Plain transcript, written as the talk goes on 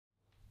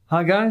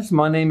Hi guys,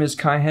 my name is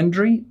Kai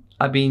Hendry.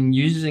 I've been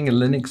using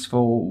Linux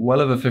for well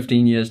over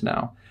 15 years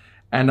now,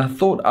 and I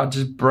thought I'd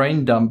just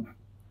brain dump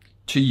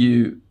to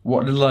you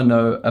what little I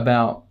know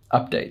about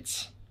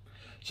updates.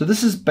 So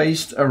this is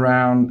based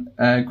around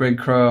Greg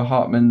Crow,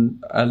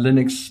 Hartman, a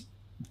Linux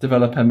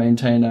developer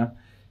maintainer,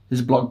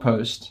 his blog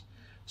post.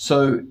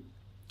 So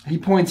he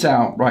points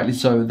out, rightly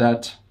so,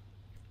 that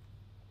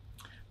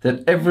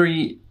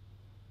every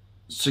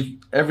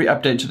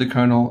update to the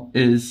kernel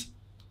is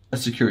a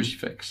security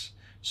fix.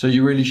 So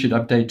you really should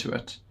update to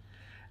it.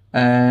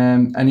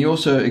 And he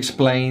also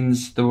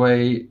explains the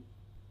way,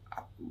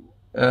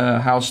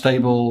 how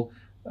stable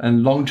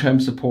and long-term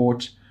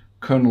support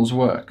kernels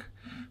work.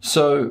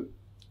 So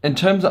in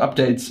terms of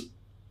updates,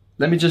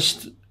 let me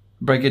just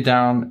break it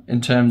down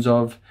in terms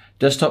of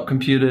desktop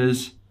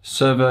computers,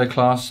 server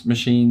class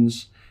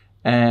machines,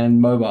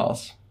 and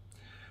mobiles.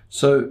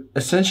 So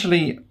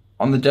essentially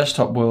on the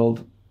desktop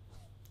world,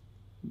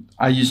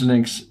 I use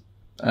Linux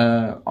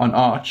on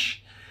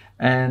Arch,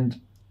 and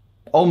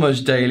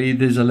almost daily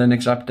there's a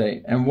Linux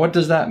update. And what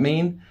does that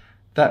mean?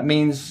 That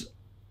means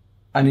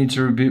I need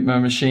to reboot my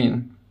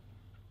machine.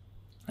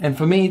 And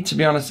for me, to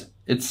be honest,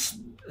 it's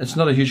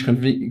not a huge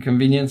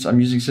convenience. I'm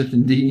using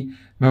systemd.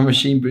 My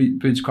machine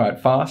boots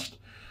quite fast.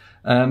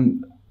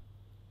 But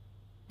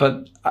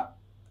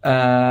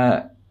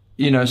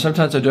you know,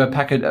 sometimes I do a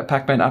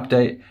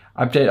pacman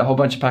update a whole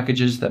bunch of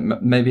packages that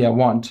maybe I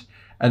want,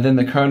 and then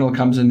the kernel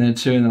comes in there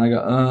too, and then I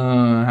go,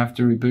 oh, I have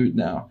to reboot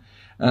now,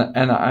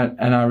 and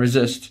I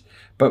resist.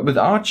 But with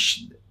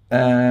Arch,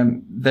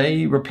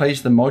 they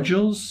replace the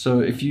modules.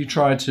 So if you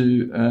try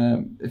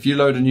to, if you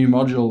load a new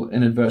module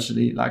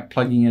inadvertently, like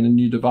plugging in a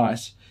new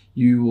device,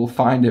 you will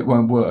find it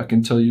won't work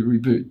until you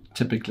reboot,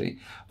 typically.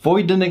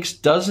 Void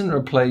Linux doesn't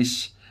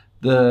replace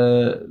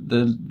the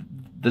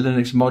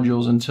Linux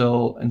modules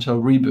until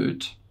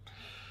reboot.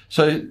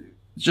 So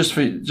just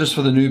for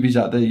the newbies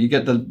out there, you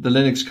get the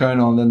Linux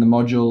kernel and then the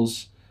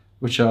modules,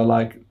 which are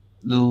like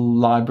little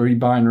library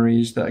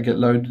binaries that get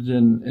loaded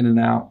in and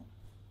out.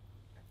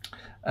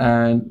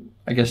 And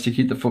I guess to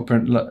keep the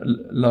footprint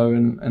low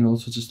and all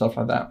sorts of stuff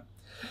like that.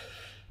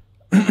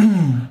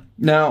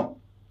 Now,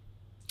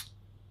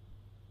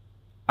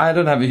 I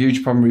don't have a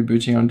huge problem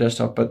rebooting on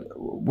desktop, but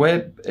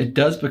where it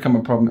does become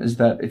a problem is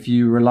that if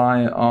you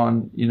rely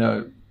on, you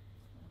know,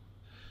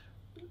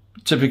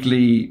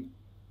 typically,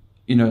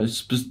 you know,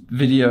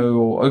 video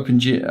or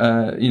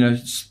you know,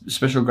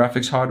 special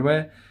graphics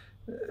hardware,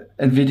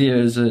 NVIDIA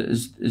is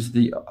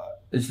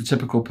the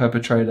typical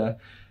perpetrator.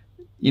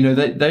 You know,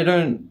 they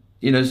don't.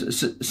 You know,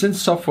 since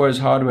software is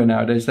hardware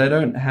nowadays, they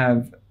don't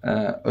have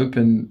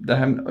they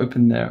haven't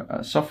opened their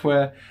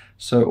software.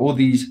 So all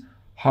these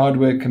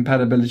hardware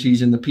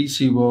compatibilities in the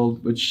PC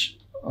world, which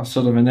are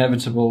sort of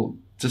inevitable,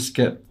 just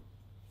get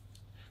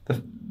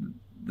the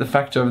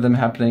factor of them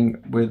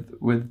happening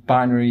with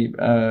binary,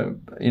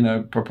 you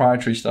know,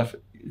 proprietary stuff.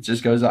 It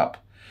just goes up.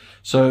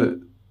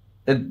 So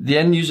the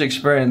end user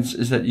experience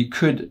is that you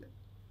could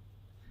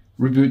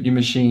reboot your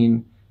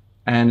machine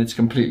and it's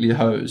completely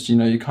hosed. You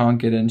know, you can't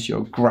get into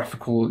your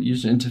graphical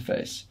user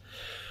interface.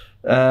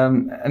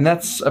 And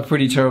that's a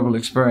pretty terrible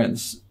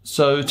experience.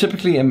 So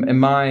typically in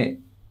my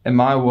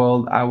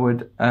world, I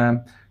would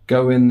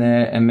go in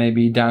there and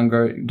maybe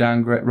downgrade,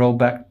 roll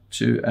back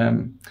to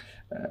an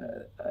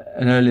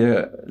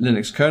earlier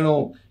Linux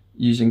kernel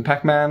using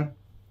pacman,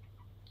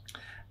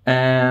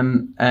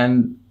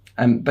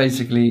 and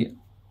basically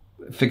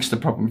fix the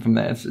problem from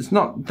there. It's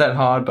not that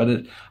hard,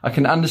 but I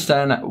can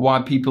understand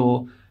why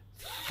people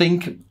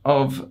think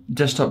of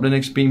desktop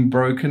Linux being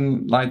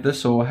broken like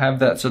this, or have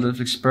that sort of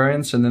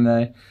experience, and then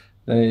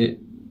they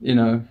you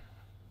know,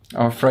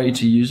 are afraid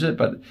to use it.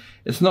 But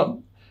it's not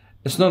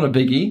a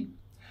biggie.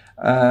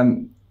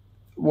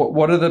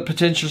 What are the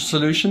potential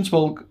solutions?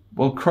 Well,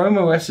 Chrome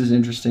OS is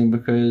interesting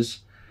because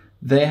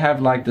they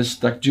have like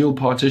this like dual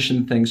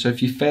partition thing. So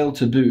if you fail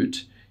to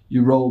boot,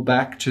 you roll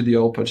back to the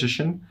old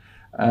partition.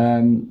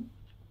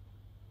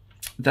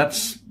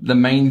 That's the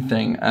main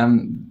thing.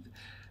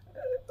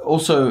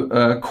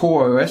 Also,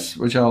 Core OS,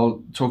 which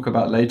I'll talk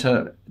about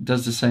later,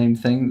 does the same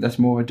thing. That's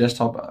more a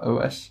desktop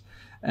OS,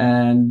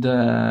 and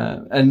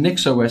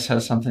Nix OS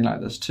has something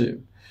like this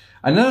too.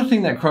 Another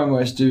thing that Chrome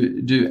OS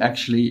do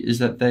actually is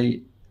that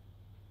they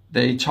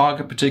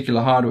target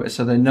particular hardware,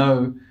 so they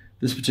know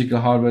this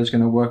particular hardware is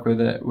going to work with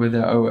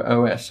their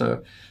OS.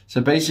 So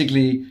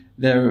basically,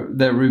 their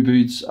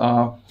reboots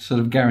are sort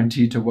of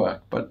guaranteed to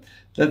work. But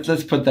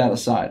let's put that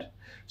aside.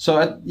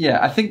 So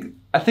yeah, I think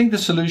the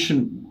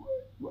solution.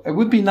 It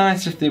would be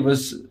nice if there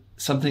was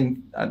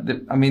something.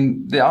 I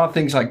mean, there are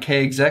things like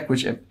kexec,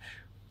 which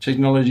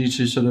technology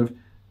to sort of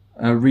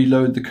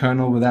reload the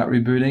kernel without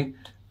rebooting.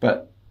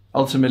 But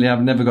ultimately,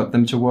 I've never got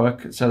them to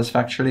work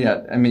satisfactorily.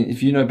 I mean,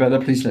 if you know better,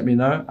 please let me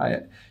know.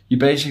 You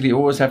basically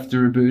always have to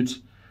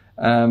reboot.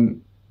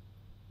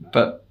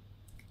 But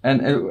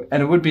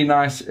it would be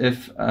nice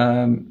if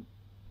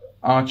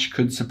Arch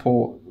could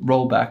support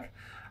rollback.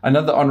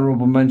 Another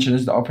honorable mention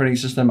is the operating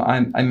system.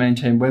 I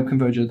maintain Web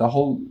Converger. The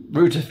whole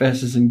root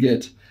FS is in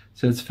Git,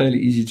 so it's fairly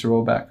easy to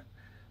roll back.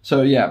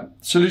 So yeah,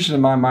 solution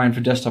in my mind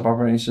for desktop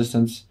operating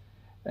systems,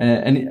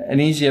 an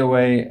easier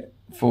way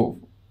for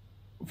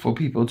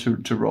people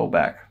to roll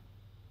back.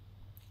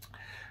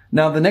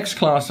 Now the next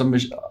class of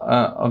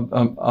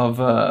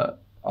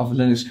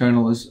Linux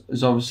kernel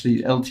is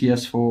obviously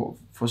LTS for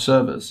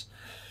servers,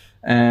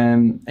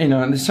 and and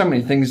there's so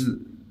many things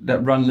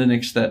that run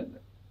Linux that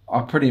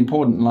are pretty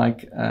important,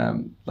 like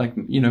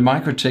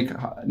MikroTik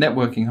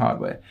networking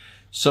hardware.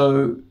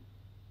 So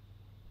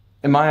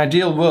in my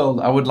ideal world,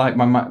 I would like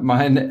my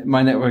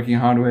networking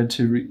hardware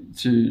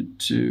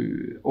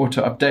to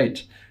auto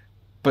update,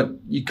 but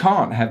you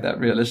can't have that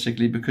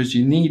realistically because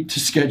you need to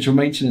schedule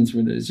maintenance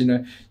windows.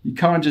 You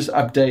can't just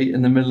update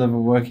in the middle of a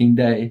working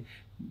day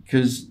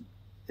because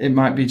it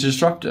might be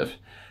disruptive.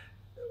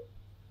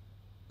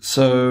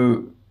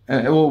 So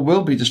it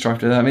will be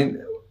disruptive. I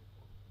mean,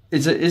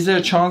 is there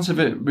a chance of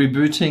it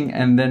rebooting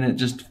and then it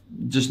just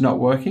not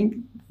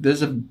working?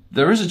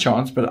 There is a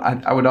chance, but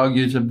I would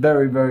argue it's a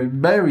very, very,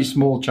 very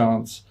small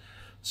chance.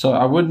 So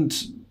I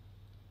wouldn't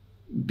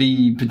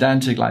be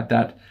pedantic like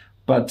that.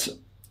 But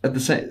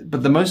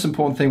the most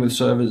important thing with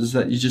servers is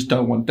that you just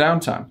don't want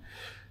downtime.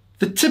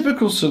 The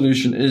typical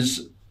solution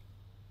is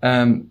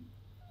the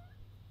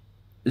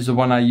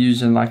one I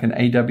use in like an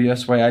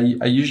AWS way.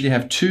 I usually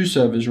have 2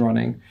 servers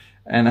running,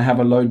 and I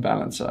have a load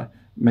balancer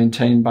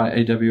maintained by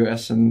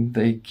AWS, and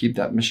they keep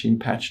that machine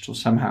patched or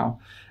somehow.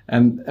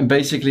 And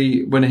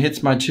basically, when it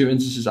hits my 2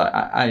 instances,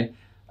 I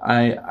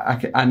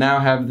now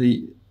have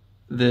the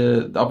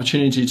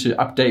opportunity to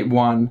update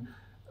one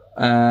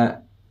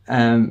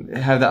and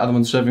have that other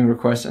one serving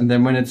requests, and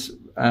then when it's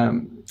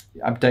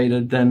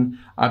updated, then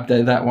I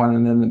update that one,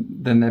 and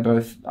then they're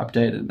both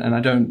updated, and I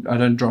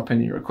don't drop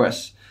any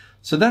requests.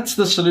 So that's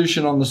the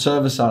solution on the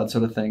server side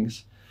sort of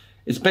things.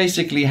 It's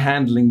basically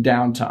handling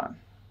downtime.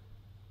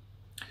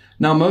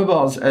 Now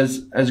mobiles,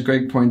 as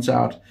Greg points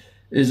out,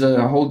 is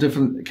a whole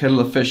different kettle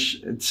of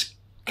fish. It's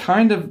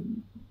kind of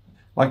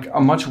like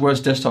a much worse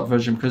desktop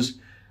version, because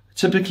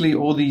typically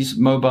all these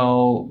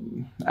mobile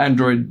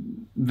Android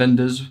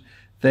vendors,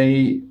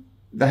 they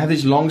have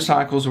these long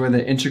cycles where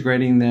they're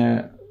integrating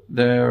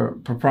their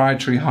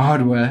proprietary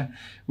hardware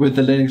with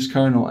the Linux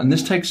kernel, and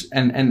this takes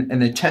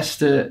and they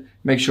test it,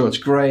 make sure it's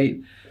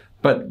great,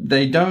 but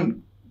they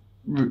don't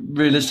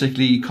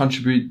realistically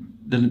contribute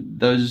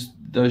those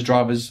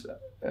drivers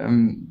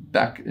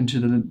back into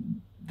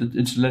the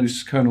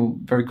Linux kernel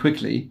very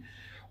quickly,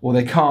 or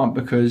they can't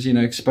because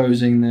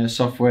exposing their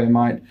software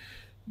might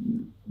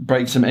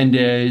break some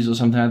NDAs or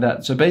something like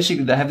that. So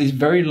basically, they have these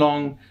very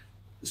long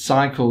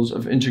cycles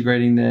of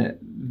integrating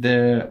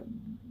their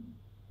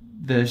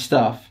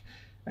stuff,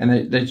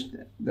 and they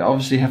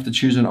obviously have to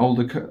choose an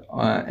older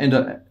end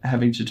up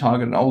having to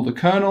target an older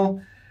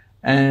kernel.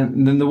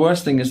 And then the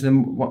worst thing is,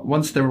 then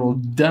once they're all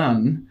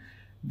done,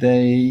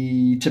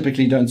 they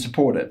typically don't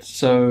support it.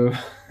 So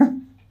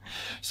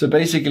so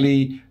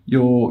basically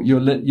your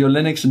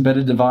Linux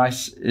embedded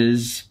device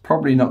is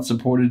probably not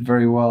supported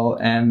very well,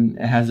 and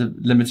it has a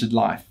limited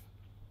life.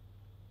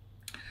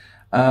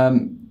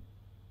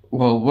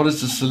 Well, what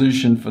is the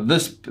solution for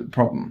this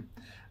problem?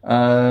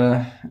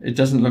 It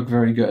doesn't look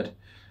very good.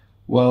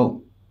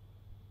 Well,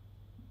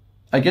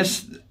 I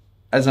guess,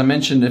 as I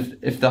mentioned,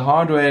 if the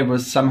hardware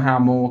was somehow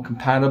more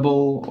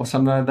compatible or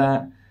something like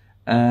that,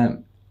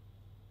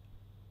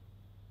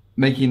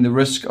 making the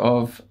risk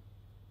of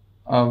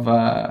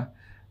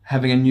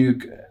having a new,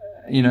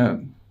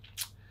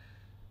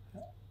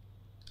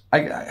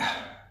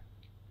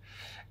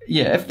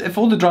 if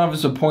all the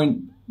drivers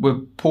were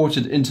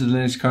ported into the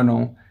Linux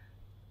kernel,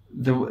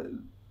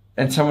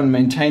 and someone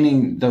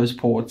maintaining those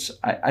ports,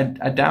 I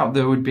doubt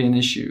there would be an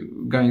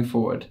issue going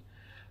forward.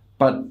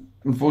 But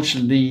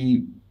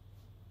unfortunately,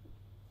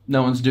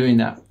 no one's doing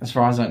that, as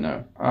far as I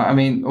know. I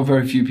mean, or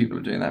very few people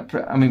are doing that.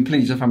 I mean,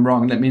 please, if I'm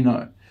wrong, let me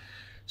know.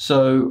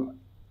 So,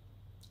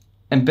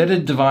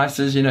 embedded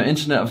devices,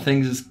 Internet of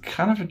Things is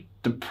kind of a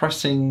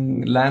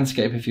depressing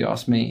landscape, if you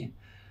ask me.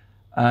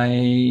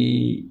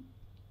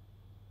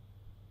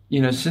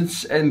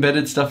 Since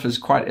embedded stuff is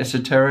quite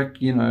esoteric,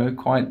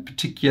 quite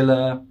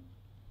particular.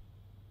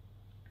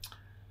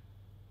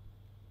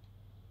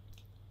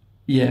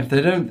 Yeah,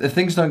 if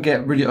things don't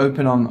get really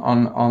open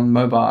on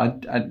mobile,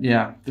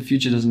 the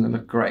future doesn't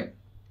look great.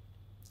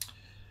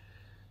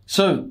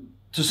 So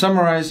to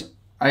summarize,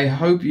 I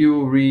hope you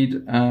will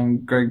read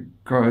Greg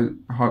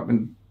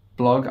Hartman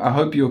blog. I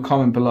hope you'll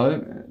comment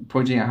below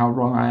pointing out how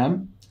wrong I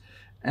am.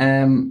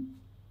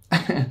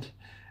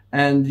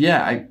 And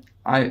yeah,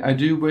 I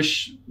do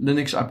wish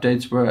Linux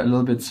updates were a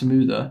little bit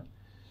smoother.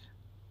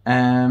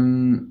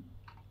 And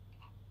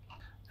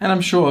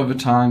I'm sure over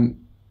time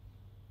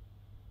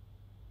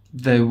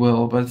they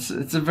will, but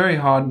it's a very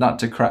hard nut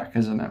to crack,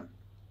 isn't it?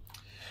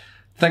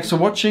 Thanks for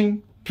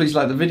watching. Please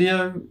like the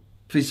video.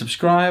 Please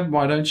subscribe.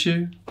 Why don't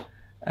you?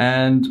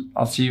 And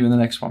I'll see you in the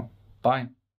next one. Bye.